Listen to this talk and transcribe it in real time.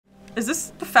Is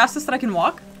this the fastest that I can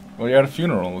walk? Well, you're at a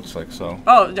funeral, looks like, so.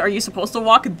 Oh, are you supposed to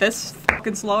walk this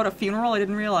fucking slow at a funeral? I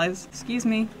didn't realize. Excuse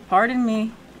me. Pardon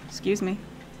me. Excuse me.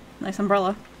 Nice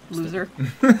umbrella. Loser.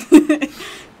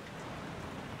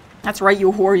 That's right,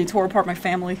 you whore. You tore apart my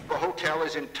family. The hotel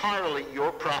is entirely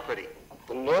your property.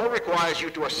 The law requires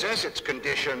you to assess its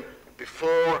condition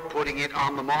before putting it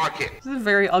on the market. This is a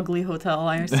very ugly hotel.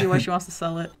 I see why she wants to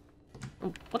sell it.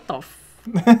 What the f...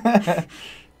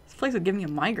 This place would give me a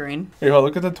migraine. Hey,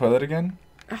 look at the toilet again.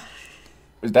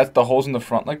 Is that the holes in the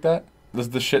front like that? Does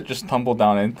the shit just tumble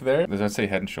down into there? Does that say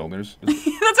Head and Shoulders?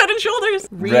 That's Head and Shoulders.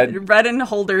 Red and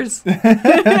holders.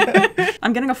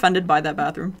 I'm getting offended by that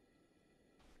bathroom.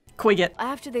 Quigget.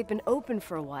 After they've been open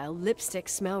for a while, lipsticks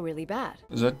smell really bad.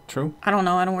 Is that true? I don't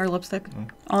know. I don't wear lipstick.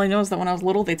 All I know is that when I was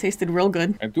little, they tasted real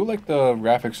good. I do like the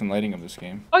graphics and lighting of this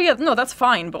game. Oh yeah, no, that's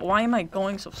fine, but why am I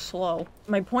going so slow?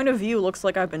 My point of view looks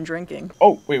like I've been drinking.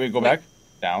 Oh, wait, go back.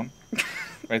 Down.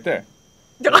 Right there.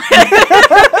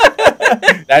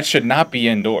 That should not be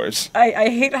indoors. I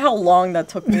hate how long that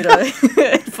took me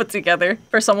to put together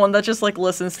for someone that just like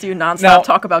listens to you nonstop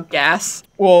talk about gas.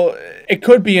 Well, it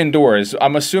could be indoors.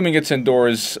 I'm assuming it's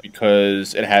indoors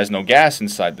because it has no gas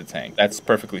inside the tank. That's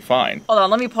perfectly fine. Hold on,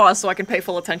 let me pause so I can pay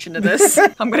full attention to this.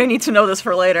 I'm gonna need to know this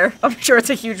for later. I'm sure it's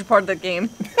a huge part of the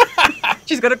game.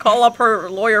 She's gonna call up her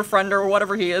lawyer friend or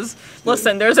whatever he is.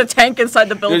 Listen, there's a tank inside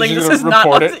the building. This is not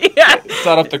up to, yeah. It's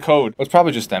not up to code. It's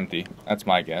probably just empty. That's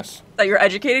my guess. Is that your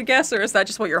educated guess, or is that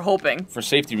just what you're hoping? For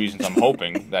safety reasons, I'm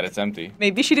hoping that it's empty.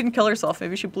 Maybe she didn't kill herself.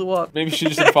 Maybe she blew up. Maybe she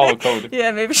just didn't follow code.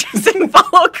 Yeah, maybe she just didn't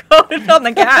follow code on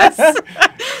the gas.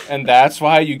 And that's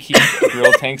why you keep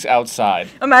grill tanks outside.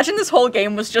 Imagine this whole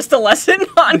game was just a lesson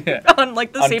on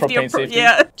like the safety of safety.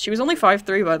 Yeah. She was only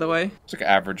 5'3", by the way. It's like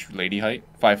average lady height.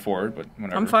 5'4", but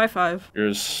whatever. I'm 5'5".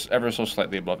 You're ever so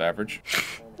slightly above average.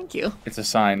 Thank you. It's a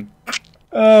sign.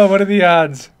 Oh, what are the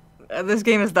odds? This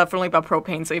game is definitely about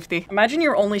propane safety. Imagine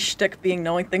your only shtick being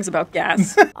knowing things about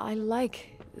gas. I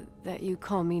like that you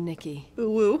call me Nikki.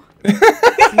 Ooh woo.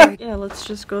 Yeah, let's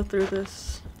just go through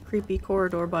this creepy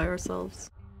corridor by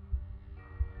ourselves.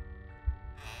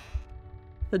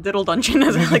 The diddle dungeon,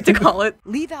 as I like to call it.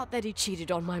 Leave out that he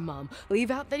cheated on my mom. Leave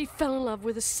out that he fell in love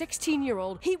with a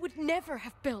 16-year-old. He would never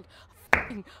have built a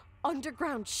f***ing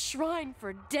underground shrine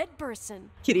for a dead person.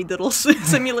 Kitty diddle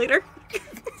simulator.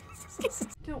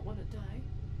 Don't want to die.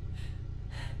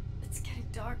 It's getting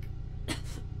dark.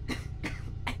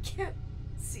 I can't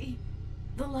see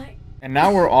the light. And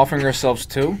now we're offering ourselves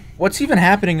too? What's even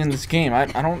happening in this game? I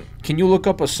don't... Can you look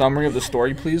up a summary of the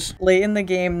story, please? Late in the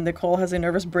game, Nicole has a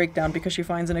nervous breakdown because she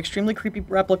finds an extremely creepy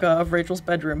replica of Rachel's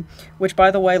bedroom, which,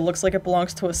 by the way, looks like it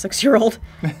belongs to a 6-year-old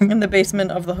in the basement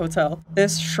of the hotel.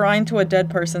 This shrine to a dead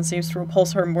person seems to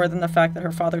repulse her more than the fact that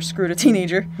her father screwed a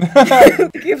teenager.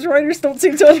 The game's writers don't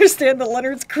seem to understand that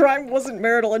Leonard's crime wasn't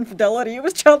marital infidelity, it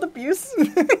was child abuse.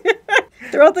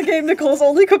 Throughout the game, Nicole's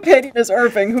only companion is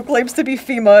Irving, who claims to be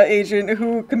FEMA agent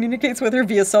who communicates with her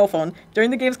via cell phone. During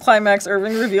the game's climax,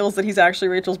 Irving reveals that he's actually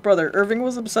Rachel's brother. Irving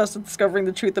was obsessed with discovering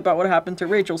the truth about what happened to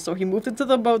Rachel, so he moved into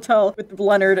the motel with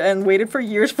Leonard and waited for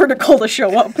years for Nicole to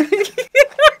show up. When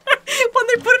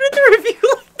they put it in the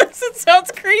review like this, it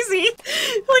sounds crazy.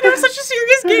 Like, it was such a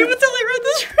serious game until I read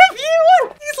this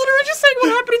review. He's literally just saying what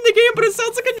happened in the game, but it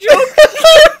sounds like a joke.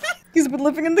 He's been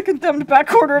living in the condemned back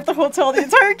corner of the hotel the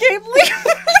entire game,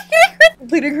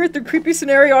 leading her through creepy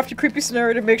scenario after creepy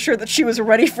scenario to make sure that she was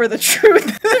ready for the truth.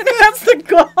 And that's the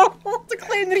goal, to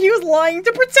claim that he was lying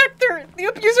to protect her. The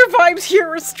abuser vibes here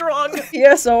are strong.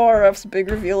 ESORF's big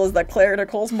reveal is that Claire,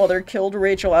 Nicole's mother, killed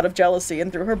Rachel out of jealousy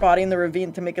and threw her body in the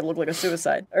ravine to make it look like a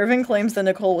suicide. Irving claims that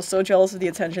Nicole was so jealous of the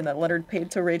attention that Leonard paid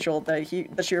to Rachel that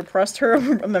she repressed her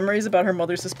memories about her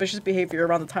mother's suspicious behavior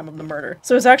around the time of the murder.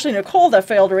 So it's actually Nicole that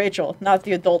failed Rachel, not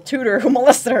the adult tutor who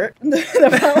molested her.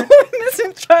 The following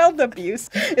isn't child abuse,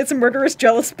 it's murderous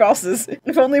jealous spouses.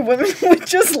 If only women would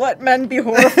just let men be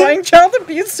horrifying child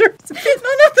abusers,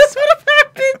 none of this would have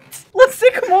happened. Let's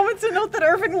take a moment to note that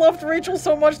Irving loved Rachel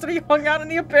so much that he hung out in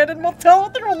the abandoned motel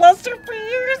with her molester for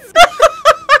years.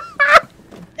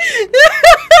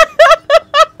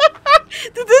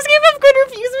 Did this game have good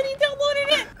reviews when you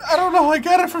downloaded it? I don't know, I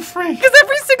got it for free. Because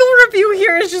every single review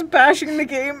here is just bashing the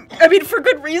game. I mean, for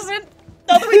good reason.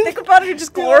 Now that we think about it, it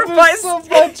just glorifies so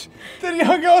much that he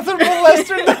hung out with her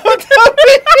molester.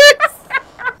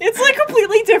 It's like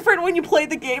completely different when you play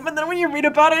the game and then when you read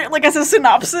about it, like as a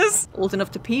synopsis. Old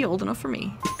enough to pee, old enough for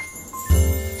me.